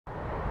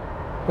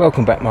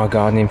Welcome back, my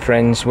gardening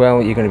friends. Well,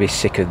 you're going to be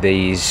sick of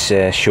these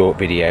short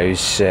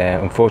videos.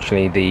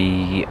 Unfortunately,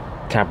 the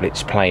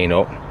tablet's playing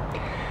up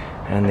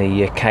and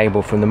the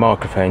cable from the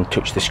microphone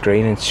touched the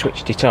screen and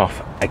switched it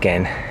off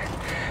again.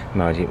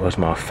 It was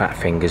my fat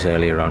fingers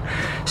earlier on.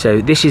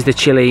 So this is the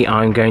chili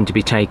I'm going to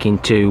be taking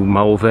to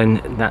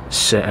Malvern.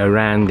 That's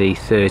around the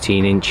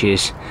 13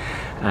 inches,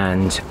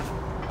 and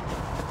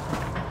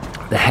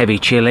the heavy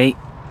chili,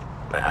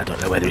 I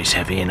don't know whether it's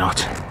heavy or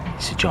not,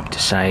 it's a job to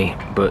say,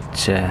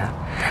 but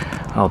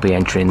I'll be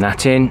entering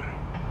that in.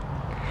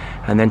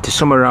 And then to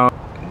summarise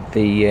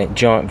the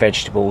giant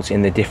vegetables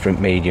in the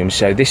different mediums.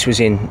 So this was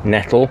in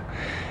nettle,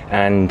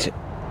 and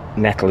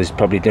nettle has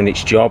probably done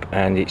its job,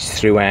 and it's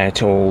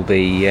throughout all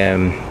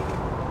the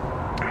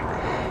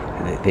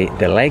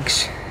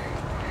legs.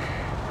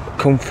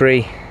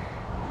 Comfrey,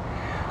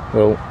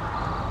 well,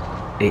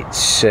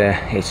 it's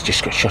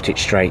just got shot it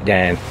straight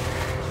down.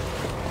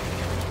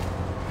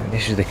 And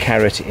this is the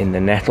carrot in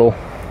the nettle,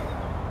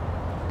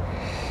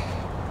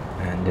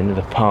 and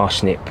another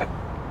parsnip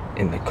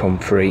in the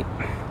comfrey,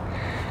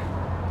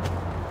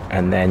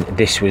 and then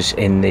this was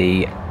in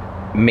the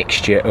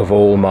mixture of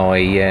all my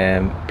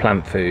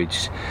plant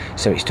foods,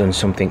 so it's done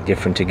something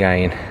different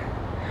again.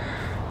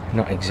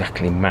 Not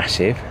exactly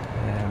massive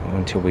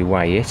until we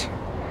weigh it,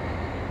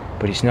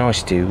 but it's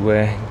nice to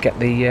get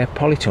the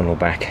polytunnel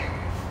back.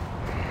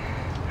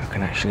 I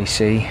can actually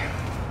see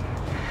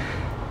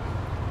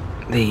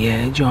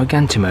the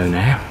Gigantamo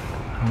now.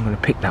 I'm going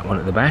to pick that one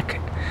at the back.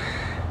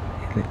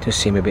 It does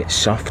seem a bit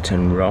soft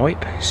and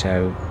ripe,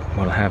 so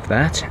we'll have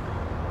that.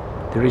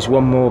 There is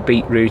one more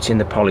beetroot in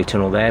the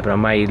polytunnel there, but I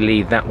may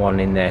leave that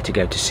one in there to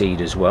go to seed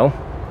as well.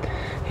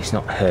 It's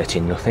not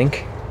hurting nothing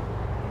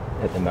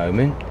at the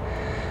moment.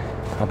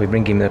 I'll be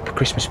bringing the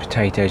Christmas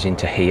potatoes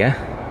into here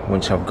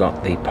once I've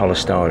got the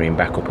polystyrene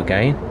back up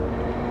again.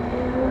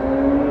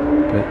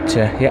 But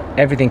yeah,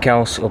 everything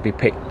else will be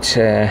picked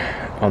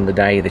on the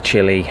day, the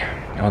chili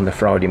on the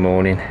Friday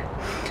morning,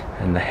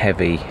 and the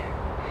heavy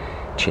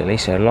chili,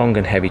 so long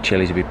and heavy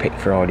chilies will be picked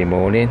Friday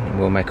morning.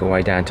 We'll make our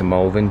way down to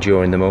Malvern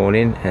during the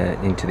morning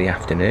into the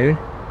afternoon,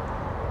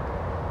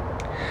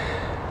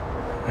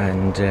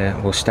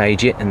 and we'll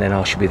stage it, and then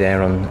I shall be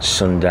there on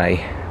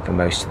Sunday for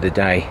most of the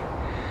day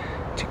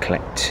to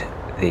collect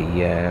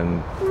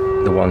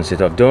the ones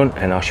that I've done,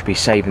 and I should be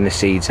saving the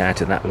seeds out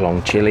of that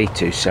long chili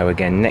to sow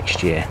again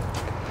next year.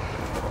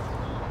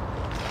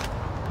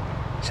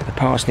 So the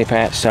parsnip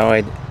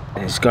outside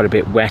has got a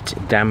bit wet,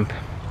 damp,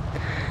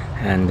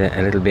 and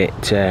a little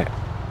bit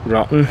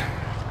rotten,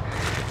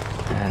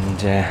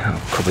 and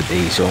I've covered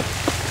these up.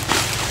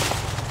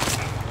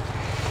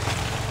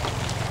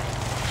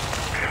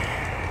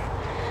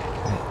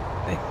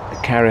 The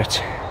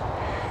carrot,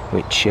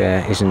 which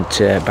isn't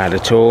bad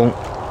at all,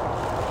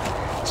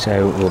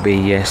 so we'll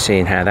be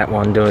seeing how that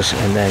one does.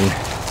 And then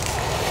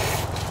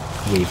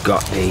we've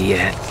got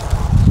the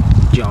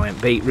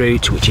giant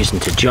beetroot, which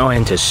isn't a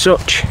giant as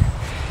such,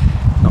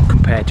 not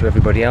compared to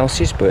everybody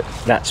else's, but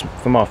that's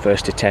for my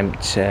first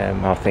attempt.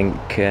 I think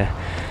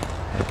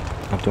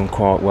I've done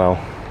quite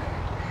well.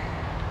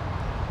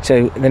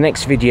 So the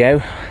next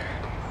video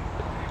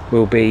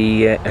will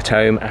be at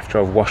home after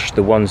I've washed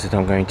the ones that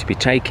I'm going to be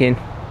taking.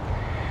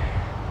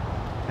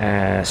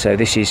 So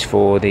this is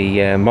for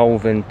the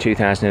Malvern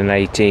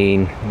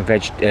 2018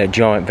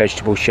 Giant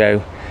Vegetable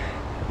Show,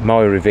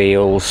 my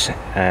reveals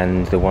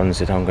and the ones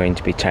that I'm going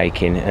to be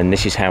taking, and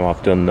this is how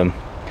I've done them.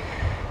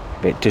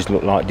 It does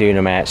look like doing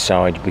them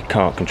outside. We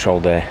can't control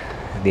the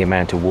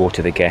amount of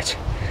water they get.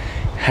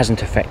 It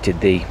hasn't affected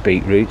the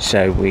beetroot,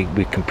 so we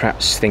can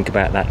perhaps think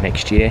about that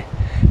next year.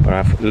 But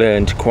I've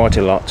learned quite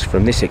a lot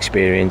from this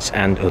experience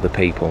and other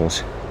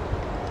people's.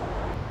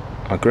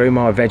 I grow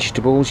my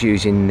vegetables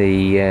using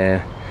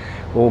the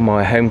all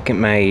my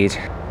home-made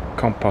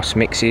compost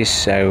mixes.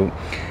 So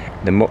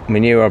the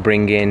manure I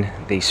bring in,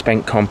 the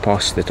spent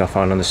compost that I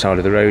find on the side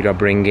of the road I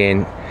bring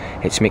in,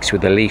 it's mixed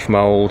with the leaf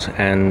mould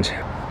and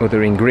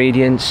other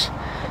ingredients.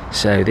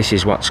 So this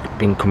is what's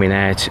been coming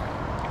out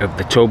of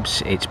the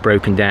tubs. It's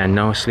broken down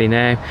nicely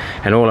now,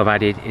 and all I've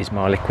added is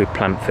my liquid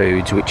plant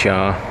foods, which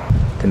are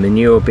the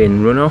manure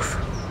bin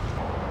runoff,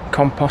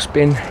 compost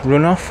bin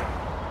runoff,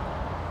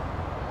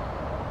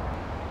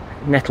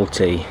 nettle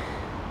tea,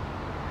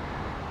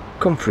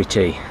 comfrey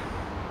tea,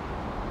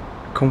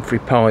 comfrey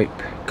pipe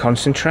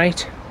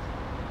concentrate,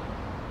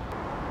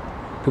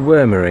 the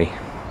wormery,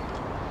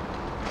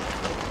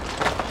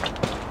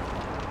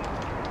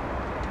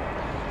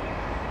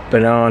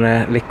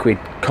 banana liquid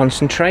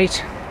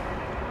concentrate,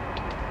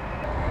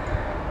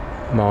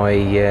 my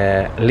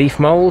leaf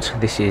mould.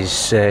 This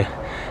is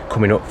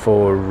coming up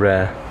for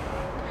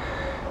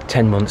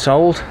 10 months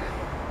old,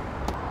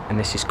 and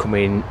this is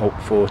coming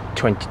up for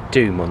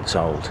 22 months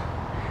old.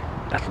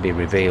 That'll be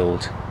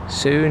revealed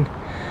soon,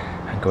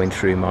 and going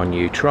through my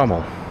new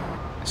trommel.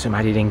 Some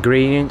added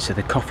ingredients are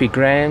the coffee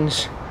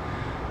grounds.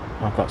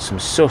 I've got some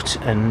soot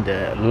and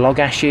log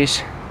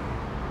ashes,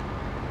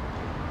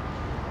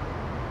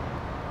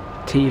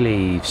 tea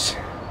leaves,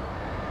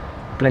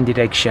 blended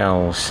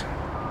eggshells,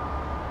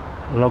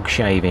 log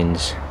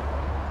shavings,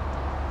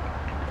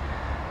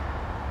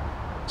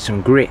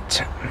 some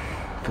grit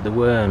for the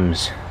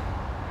worms,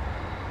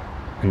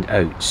 and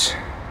oats.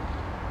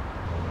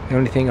 The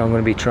only thing I'm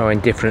going to be trying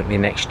differently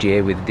next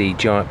year with the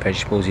giant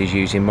vegetables is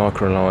using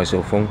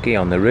mycorrhizal fungi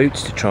on the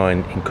roots to try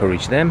and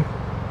encourage them.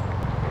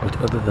 But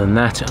other than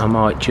that, I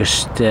might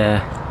just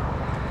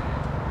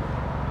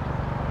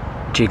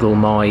jiggle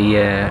my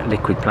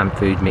liquid plant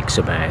food mix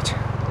about.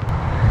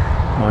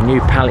 My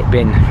new pallet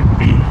bin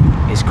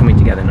is coming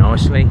together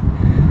nicely,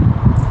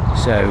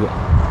 so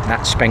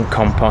that's spent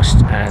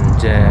compost,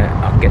 and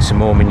I'll get some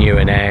more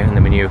manure now, and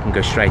the manure can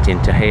go straight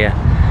into here,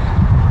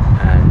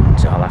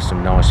 and I'll have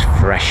some nice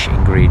fresh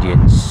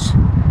ingredients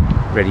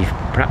ready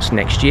perhaps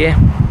next year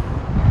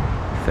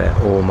for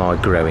all my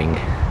growing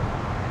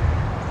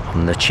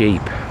on the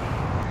cheap.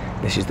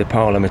 This is the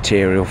parlour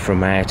material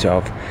from out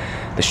of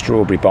the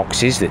strawberry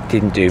boxes that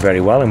didn't do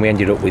very well, and we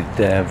ended up with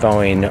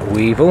vine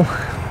weevil,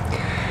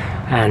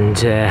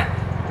 and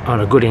on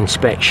a good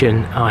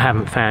inspection I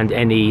haven't found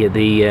any of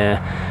the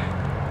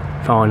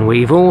vine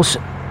weevils,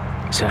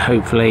 so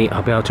hopefully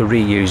I'll be able to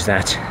reuse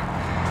that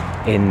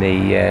in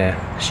the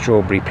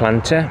strawberry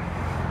planter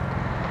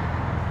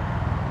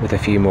with a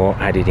few more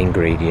added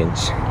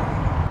ingredients.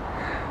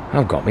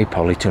 I've got my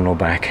polytunnel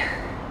back.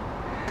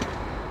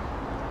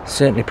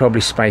 Certainly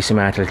probably space them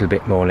out a little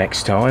bit more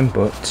next time,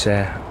 but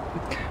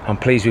I'm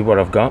pleased with what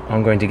I've got.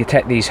 I'm going to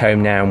take these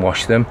home now and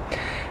wash them,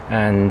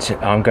 and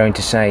I'm going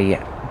to say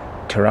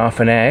ta-ra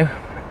for now,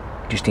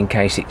 just in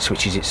case it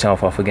switches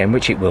itself off again,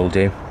 which it will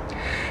do.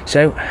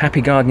 So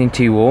happy gardening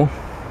to you all.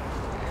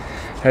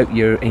 Hope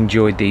you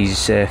enjoyed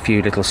these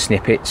few little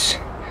snippets.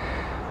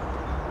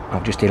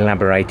 I've just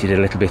elaborated a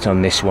little bit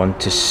on this one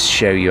to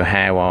show you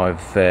how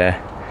I've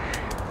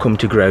come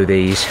to grow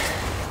these,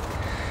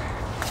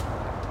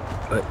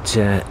 but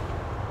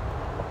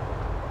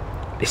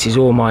this is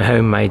all my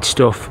homemade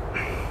stuff,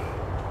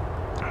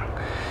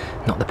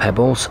 not the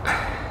pebbles,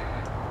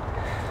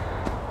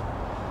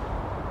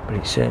 but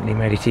it certainly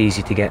made it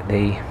easy to get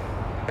the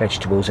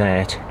vegetables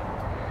out,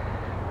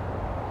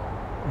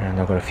 and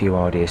I've got a few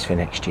ideas for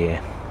next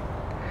year.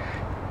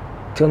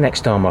 Till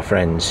next time, my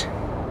friends,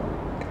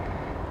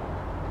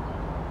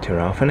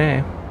 ta-ra for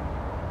now.